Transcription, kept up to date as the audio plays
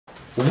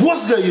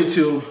What's good,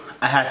 YouTube?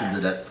 I had to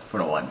do that for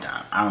the one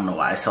time. I don't know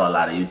why. I saw a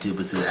lot of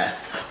YouTubers do that.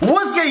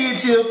 What's good,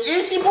 YouTube?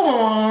 It's your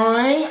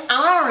boy,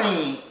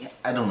 Ari.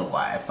 I don't know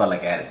why. I felt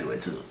like I had to do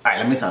it too. Alright,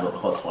 let me start over.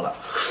 Hold on.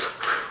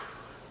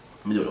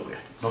 Let me do it over here.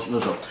 No.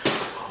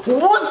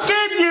 What's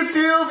good,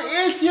 YouTube?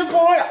 It's your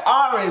boy,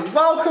 Ari.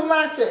 Welcome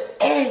back to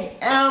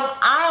AM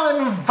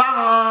Island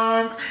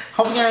Vibes.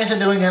 Hope you guys are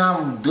doing it.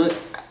 I'm good.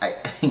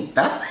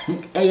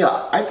 Hey,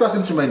 y'all, I'm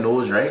talking to my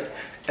nose, right?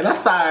 And I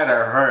started to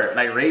hurt,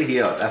 like right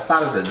here. I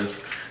started to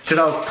just, because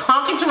I was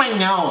talking to my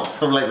nose,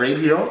 so like right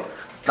here,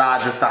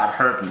 just started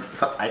hurting.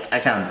 So I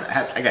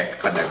gotta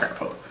cut that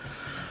crap out.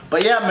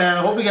 But yeah, man,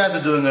 I hope you guys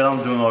are doing good.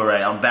 I'm doing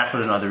alright. I'm back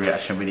with another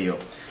reaction video.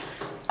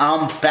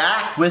 I'm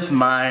back with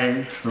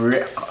my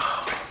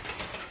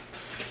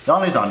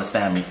y'all need to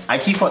understand me. I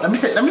keep on, let me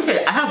tell you,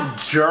 I have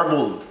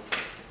gerbil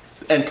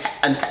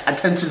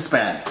attention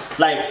span.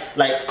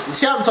 Like,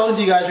 see how I'm talking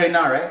to you guys right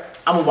now, right?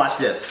 I'm gonna watch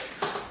this.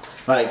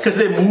 Like, because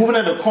they're moving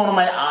in the corner of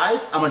my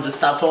eyes, I'm gonna just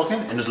stop talking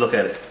and just look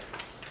at it.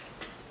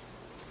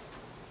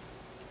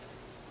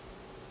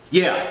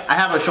 Yeah, I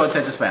have a short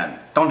attention span.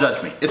 Don't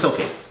judge me. It's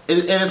okay.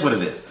 It is what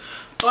it is.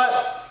 But,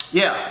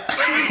 yeah.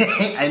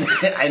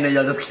 I know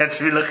y'all just catch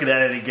me looking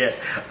at it again.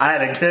 I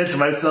had to catch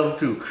myself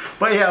too.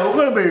 But yeah, we're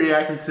gonna be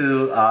reacting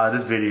to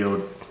this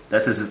video.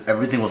 That says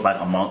everything was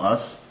like Among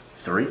Us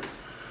 3.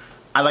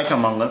 I like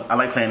Among Us. I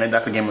like playing it.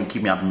 That's a game that will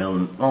keep me up in the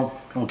middle. Well,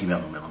 it won't keep me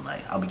up in the middle of the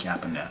night. I'll be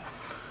capping there.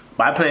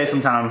 But I play it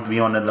sometimes,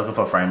 be on there looking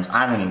for friends.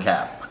 I don't even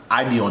cap.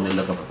 I be on there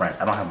looking for friends.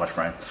 I don't have much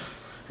friends.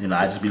 You know,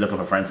 I just be looking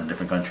for friends in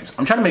different countries.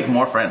 I'm trying to make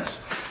more friends.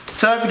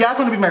 So if you guys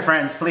want to be my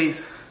friends,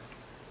 please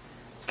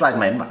slide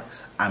my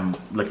inbox. I'm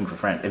looking for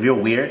friends. If you're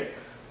weird,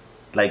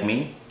 like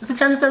me, there's a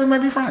chance that we might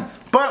be friends.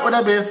 But with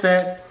that being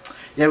said,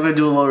 yeah, we're gonna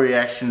do a little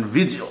reaction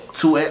video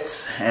to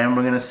it, and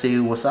we're gonna see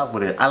what's up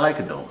with it. I like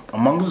it though.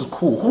 Among Us is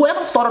cool. Whoever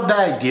thought of that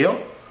idea,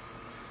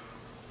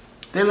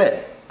 they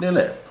lit.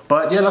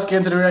 But yeah, let's get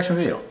into the reaction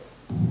video.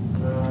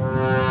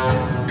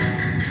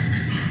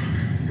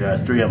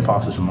 There's 3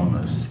 imposters among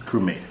us.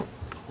 Crewmate.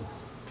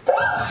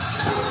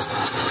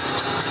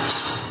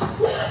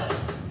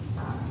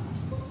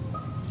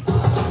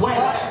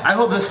 I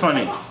hope that's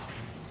funny.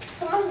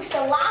 Someone was the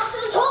last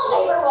of the toilet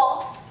paper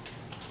roll.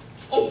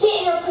 It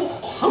didn't replace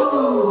it.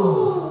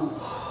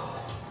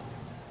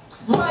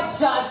 Red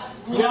sauce.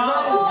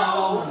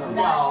 No.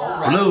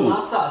 Blue.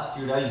 Not sauce,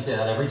 Judah. You say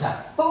that every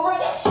time. But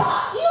red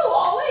sauce. You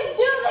always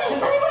do this.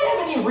 Does anybody have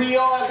any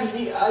real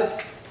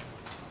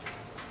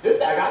who's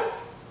that guy?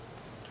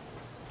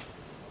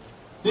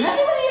 Did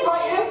anybody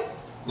invite him?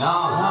 No,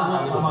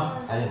 come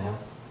on. I didn't know.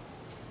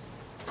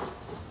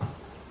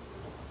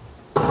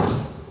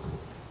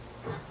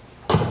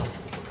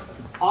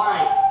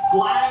 Alright,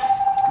 Black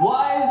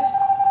was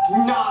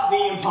not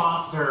the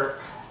imposter.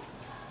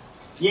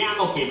 Yeah,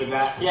 I'm okay with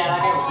that. Yeah, that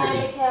guy was I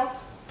pretty. too.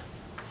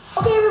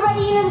 Okay,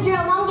 everybody, you know the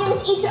drill. Mom gave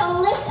us each a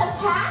list of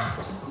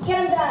tasks. Get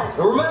them done.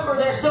 Remember,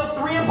 there's still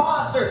 3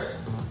 imposters.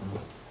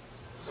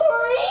 3?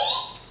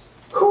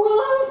 Who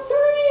allowed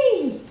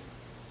 3?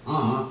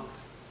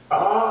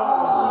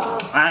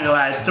 I ain't gonna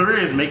lie,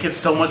 3 is making it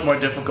so much more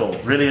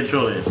difficult. Really and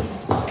truly.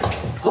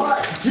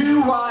 What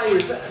do I...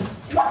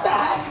 What the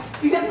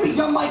heck? You didn't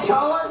become my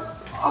color?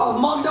 Oh,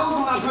 Mom knows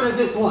I'm not good at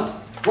this one.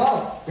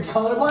 Well, you're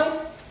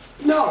colorblind?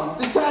 No,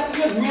 this task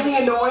is just really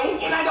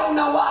annoying, and I don't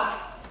know why.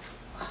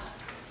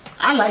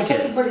 I like You're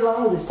taking it. pretty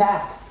long with this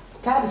task.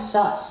 Kind of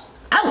sus.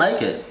 I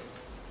like it.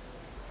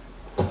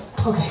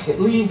 Okay, it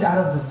leaves out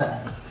of the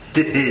vent.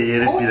 Yeah,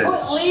 let's Who do that.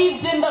 put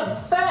leaves in the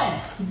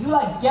vent? You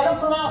like get them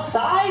from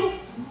outside?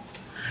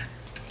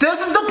 This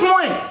is the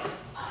point.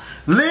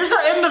 Leaves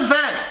are in the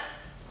vent.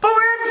 But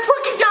we're in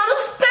fucking outer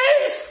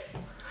space.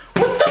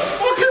 What the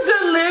fuck is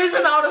there leaves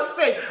in outer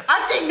space?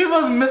 I think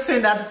people's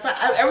missing that.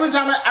 Every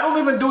time I don't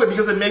even do it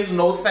because it makes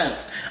no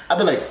sense. I'd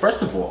be like,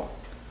 first of all,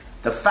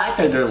 the fact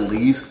that there are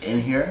leaves in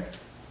here,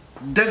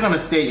 they're gonna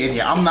stay in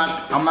here. I'm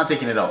not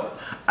taking it out.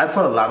 I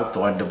put a lot of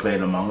thought into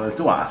playing Among Us.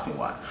 Don't ask me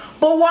why.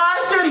 But why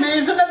is there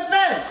leaves in the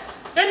fence?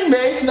 It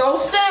makes no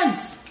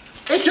sense.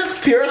 It's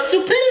just pure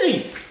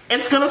stupidity.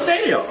 It's gonna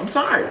stay there. I'm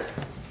sorry.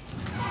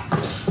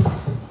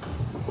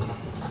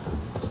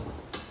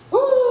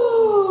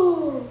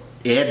 Ooh.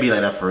 Yeah, it'd be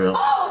like that for real.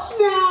 Oh,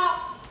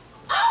 snap.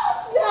 Oh,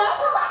 snap.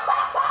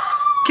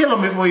 Kill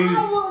him before you.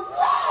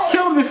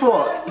 Kill him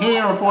before he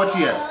ain't report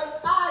you yet.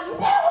 I knew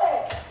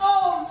it.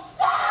 Oh,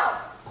 snap.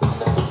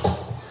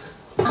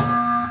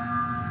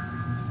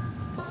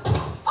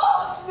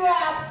 Oh,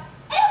 snap.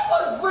 It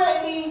was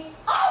Brittany.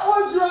 I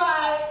was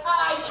right.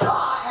 I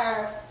caught her.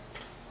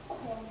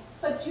 Okay,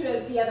 but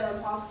Judah's the other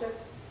imposter.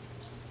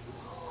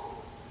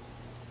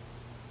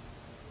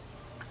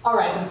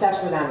 Alright, but it's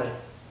actually not me.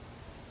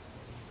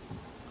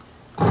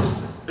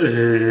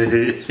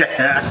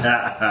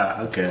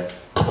 Okay.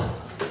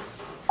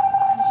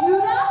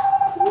 Judah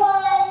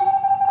was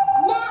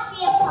not the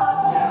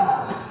imposter.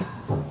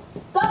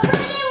 But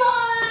Brittany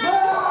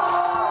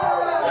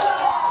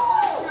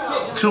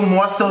was. 2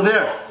 more still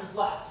there.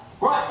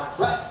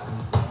 Right.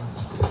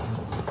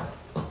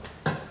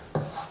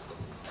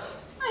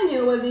 I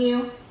knew it wasn't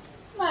you.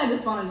 I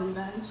just wanted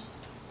revenge.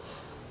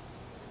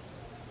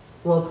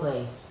 Well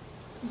played.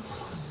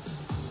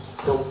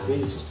 Don't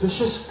be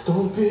suspicious.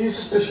 Don't be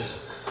suspicious.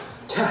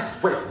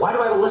 Task. Wait, why do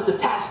I have a list of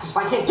tasks if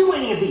I can't do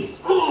any of these?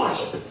 Oh, I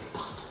hate being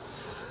imposter.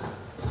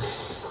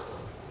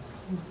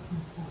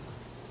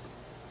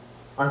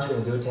 Aren't you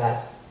gonna do a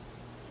task?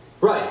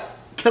 Right.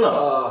 Kill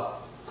him.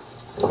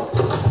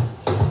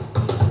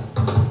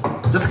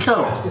 Just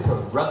kill him. Just to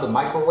rub the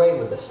microwave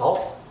with the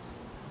salt?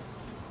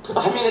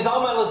 I mean, it's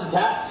on my list of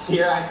tasks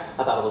here.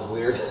 I thought it was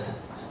weird.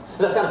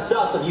 That's kind of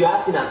sus of you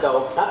asking that,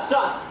 though. That's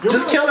sus. You're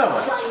Just really kill him.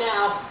 Right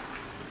now.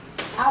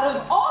 Out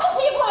of all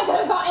the people I could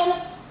have gotten,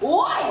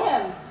 why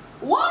him?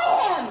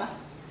 Why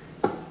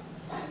him?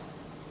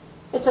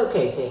 It's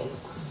okay, Satan.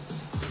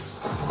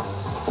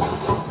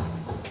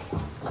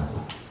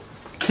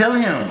 Kill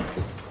him.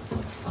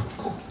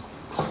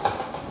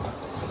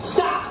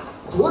 Stop!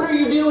 What are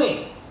you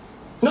doing?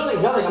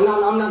 Nothing. I'm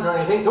not doing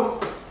anything.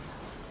 Nope.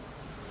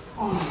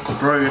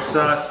 Bro, you're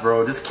sus,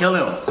 bro. Just kill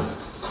him.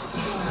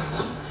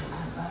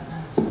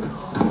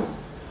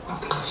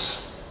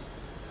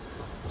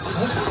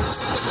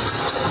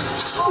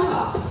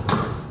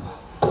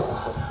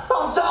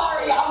 I'm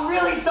sorry. I'm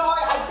really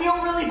sorry. I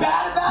feel really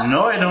bad about it.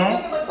 No, I don't.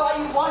 I'm gonna buy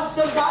you lunch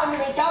sometime to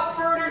make up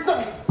for it or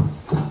something.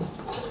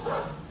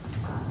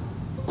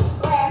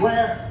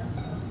 Where?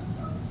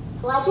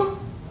 Elijah?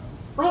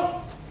 Where?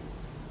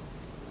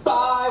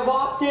 I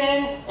walked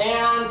in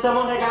and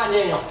someone had gotten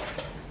Daniel.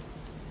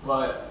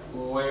 But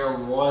where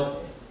was it?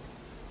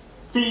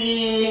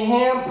 The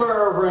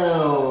hamper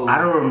room. I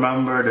don't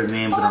remember the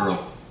name of the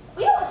room.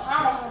 We don't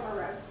have a hamper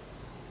room.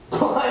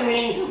 Well, I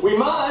mean, we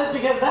must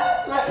because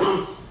that's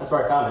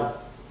where I found him.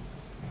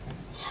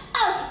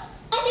 Okay,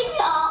 I think we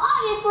all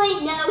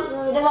obviously know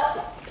who to vote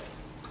for.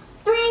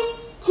 3,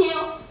 2,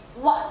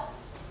 1.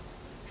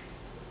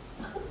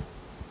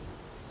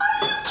 Are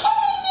you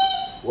kidding me?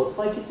 Looks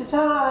like it's a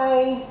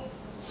tie.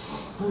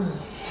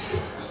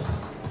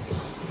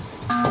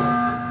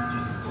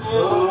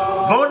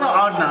 Vote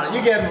out now.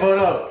 You getting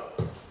voted out.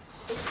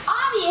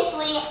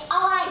 Obviously,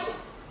 Elijah.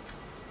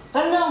 I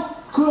don't know.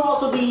 Could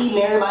also be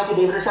Mary, Micah,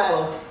 David, or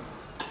Shiloh.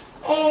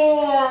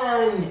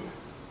 And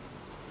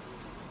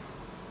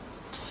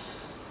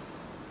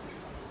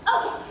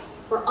Okay,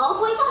 we're all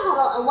going to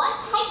huddle in one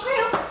tight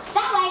group.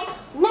 That way,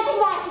 nothing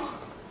bad can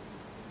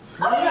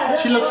happen.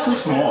 Okay. She looks too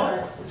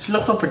small. She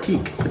looks so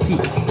petite.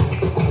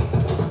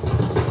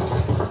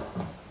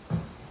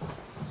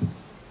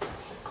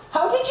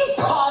 How did you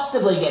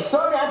possibly get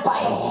thrown out by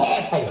a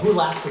head? Hey, who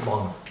lasted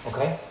longer?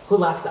 Okay? Who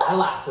lasted? I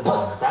lasted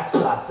longer. That's who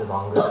lasted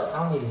longer.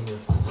 I don't need to hear.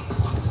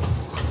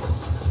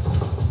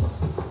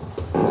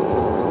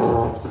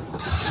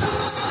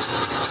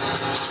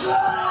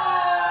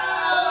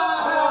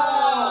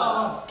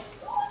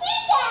 Who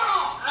did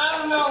that? I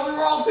don't know. We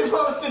were all too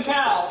close to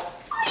tell.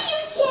 Are you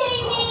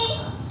kidding me?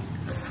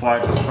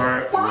 Fight her,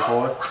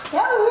 record.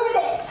 Know who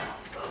it is.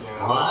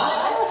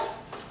 What?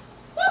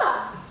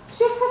 Yeah, just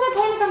because I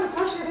panic under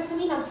pressure doesn't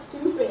mean I'm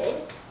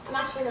stupid. I'm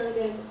actually really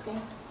good at this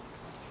game.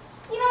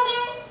 You know,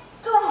 Mary,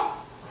 go ahead.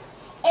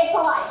 It's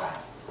Elijah.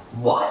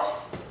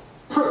 What?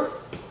 Proof.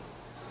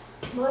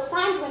 Most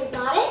times when he's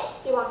not it,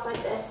 he walks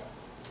like this.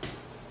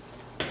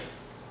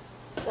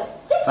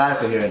 But this Sorry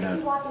for time, hearing that.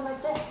 he's walking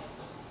like this.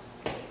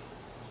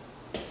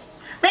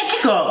 Make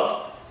it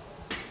go.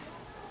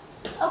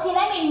 Okay,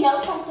 that made no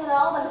sense at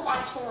all, but it's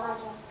actually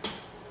Elijah.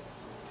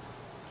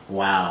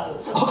 Wow.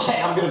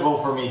 Okay, I'm gonna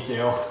vote for me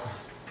too.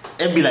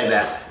 It'd be like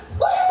that.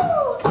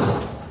 Woo!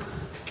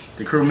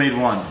 The crew made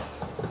one.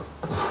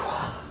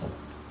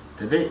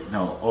 Did they?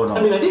 No. Oh no.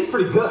 I mean, I did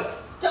pretty good.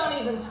 Don't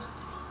even talk.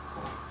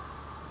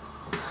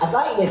 I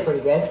thought you did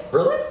pretty good.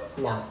 Really?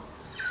 No.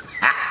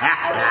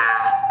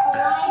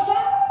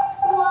 Elijah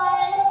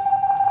was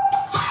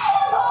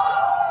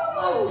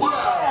edible!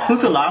 Yeah.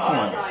 Who's the last All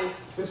right, one? guys,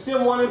 there's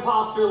still one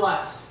imposter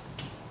left.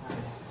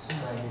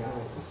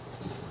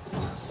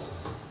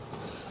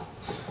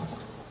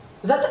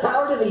 Is that the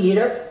power to the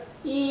eater?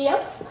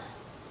 Yep.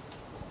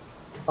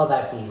 Oh,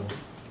 that's easy.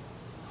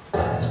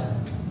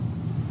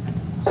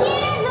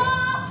 Heaters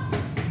off!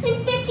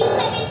 In 15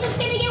 seconds, it's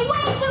gonna get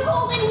way too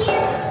cold in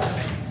here.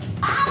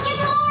 I'll get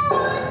the lower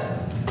one.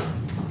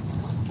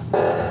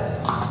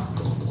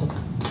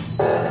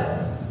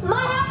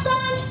 My half's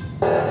done.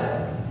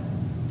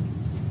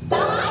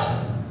 Guys?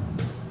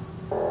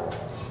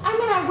 I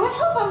mean, I would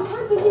hope I'm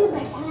kind of busy with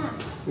my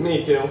tasks.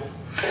 Me too.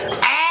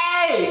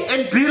 Hey!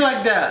 It'd be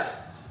like that.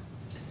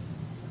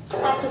 I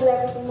have to do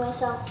everything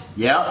myself.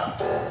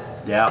 Yep.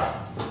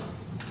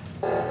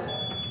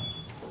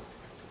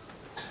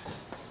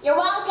 You're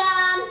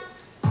welcome.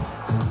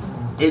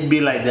 It'd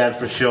be like that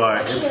for sure.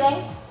 What are you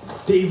doing?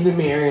 David and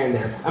Mary are in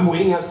there. I'm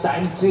waiting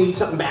outside to see if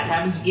something bad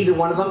happens to either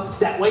one of them.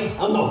 That way,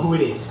 I'll know who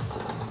it is.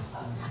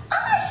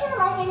 I'm not sure,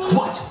 Mike. I mean,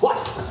 What?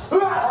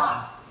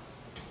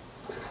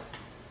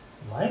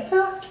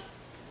 Micah?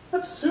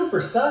 That's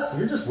super sus.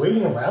 You're just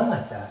waiting around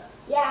like that.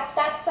 yeah,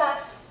 that's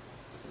us.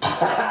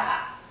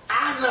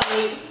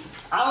 Actually,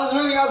 I was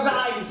waiting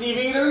outside to see if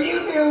either of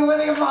you two were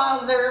the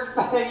imposter,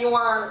 but then you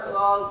weren't.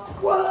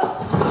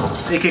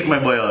 What? They kicked my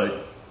boy out.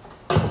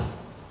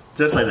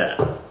 Just like that.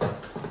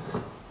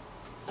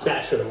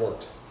 That should have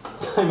worked.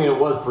 I mean, it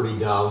was pretty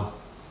dumb.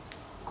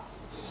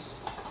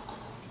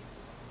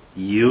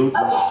 You?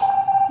 Okay,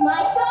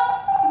 Michael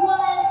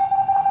was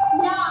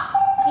not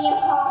the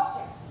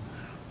imposter.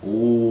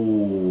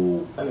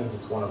 Ooh. That means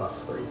it's one of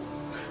us three.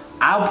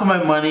 I'll put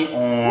my money Here,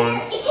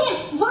 on it's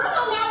him. Vote him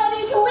out now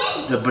whether you can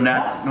win. the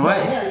banana. No,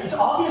 wait. Harry, it's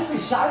obviously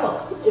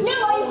Shiloh. No,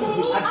 are you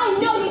kidding me? I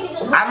know you did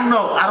this. I don't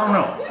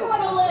know. You're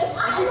going to lose.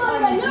 I know you're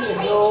going to lose.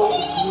 Are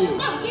you kidding me?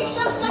 No, you're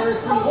so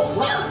successful.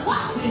 No,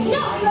 what?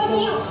 No, from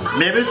you.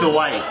 Maybe it's the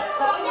white.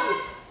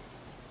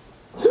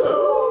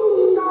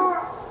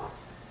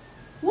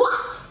 What?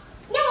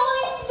 No, all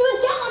he has to do is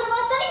get one of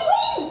us and he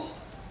wins.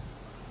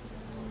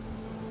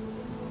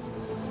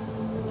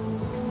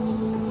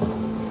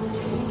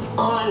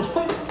 On.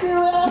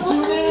 Do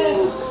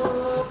this.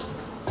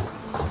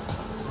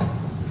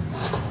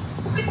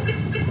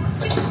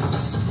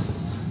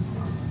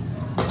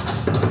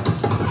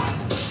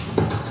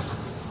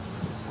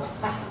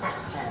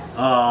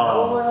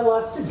 Nowhere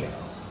left to go.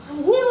 I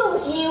knew it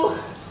was you.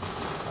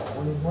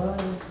 Always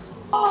was.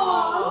 Oh,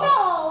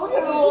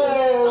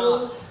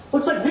 no.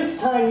 Looks like this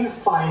time you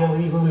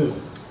finally lose.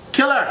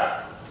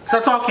 Killer!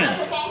 Stop talking.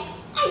 It's okay.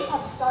 I just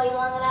had to stall you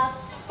long enough.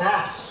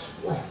 Ah,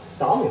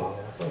 saw me long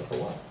enough. Wait, for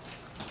what?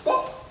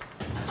 This?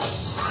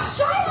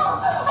 Shiloh!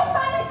 I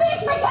finally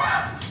finished my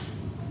task!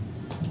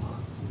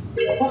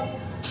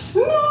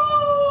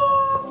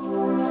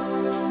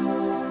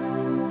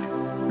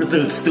 This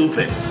dude's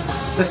stupid.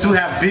 This dude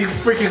have big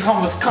freaking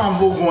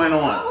combo going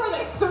on. How were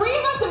there 3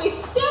 of us and we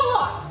still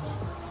lost?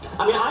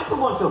 I mean, I for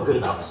one feel good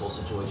about this whole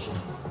situation.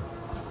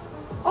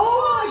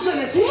 Oh my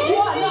goodness!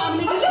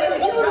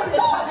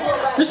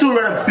 This dude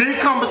ran a big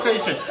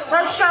conversation.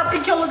 Rush sharp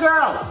and kill a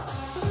girl.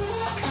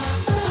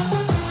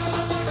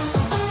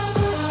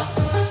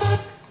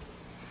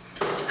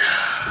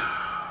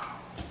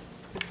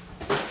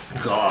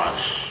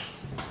 Gosh.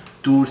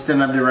 Dude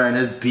standing up there in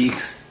his big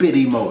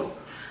spitty mode.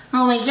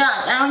 Oh my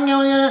god, I don't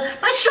know,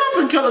 I sharp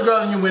and kill a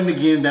girl and you win the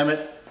game, damn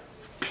it.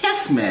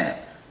 Piss, man.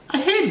 I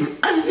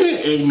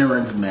hate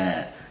ignorance,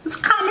 man. It's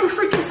common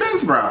freaking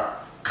sense, bro.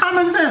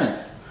 Common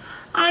sense.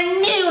 I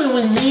knew it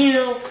was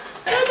you.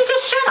 And you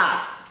just shut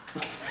up.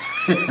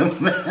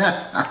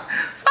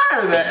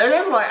 Sorry, man. And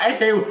that's why I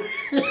hate.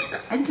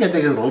 I can't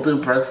take it a little too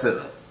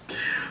personal.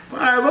 But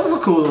alright, that was a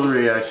cool little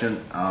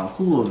reaction.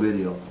 Cool little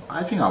video.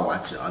 I think I'll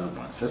watch the other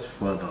ones just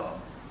for the,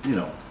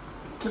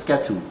 just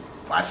get to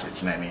watch it,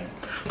 you know what I mean?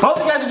 Hope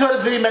you guys enjoyed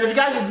this video, man. If you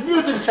guys are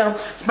new to the channel,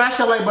 smash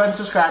that like button,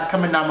 subscribe,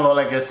 comment down below,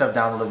 like good stuff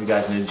down below if you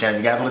guys are new to the channel.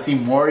 If you guys want to see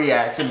more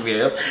reaction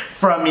videos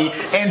from me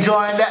and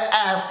join the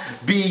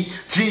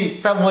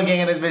FBG Fatboy Gang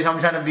in this bitch. I'm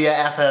trying to be a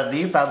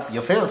FFB,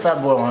 your favorite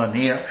fat boy on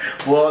here.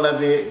 With all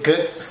of it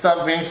good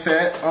stuff being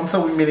said,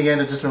 until we meet again,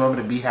 just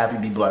remember to be happy,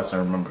 be blessed,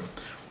 and remember,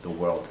 the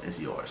world is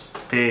yours.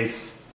 Peace.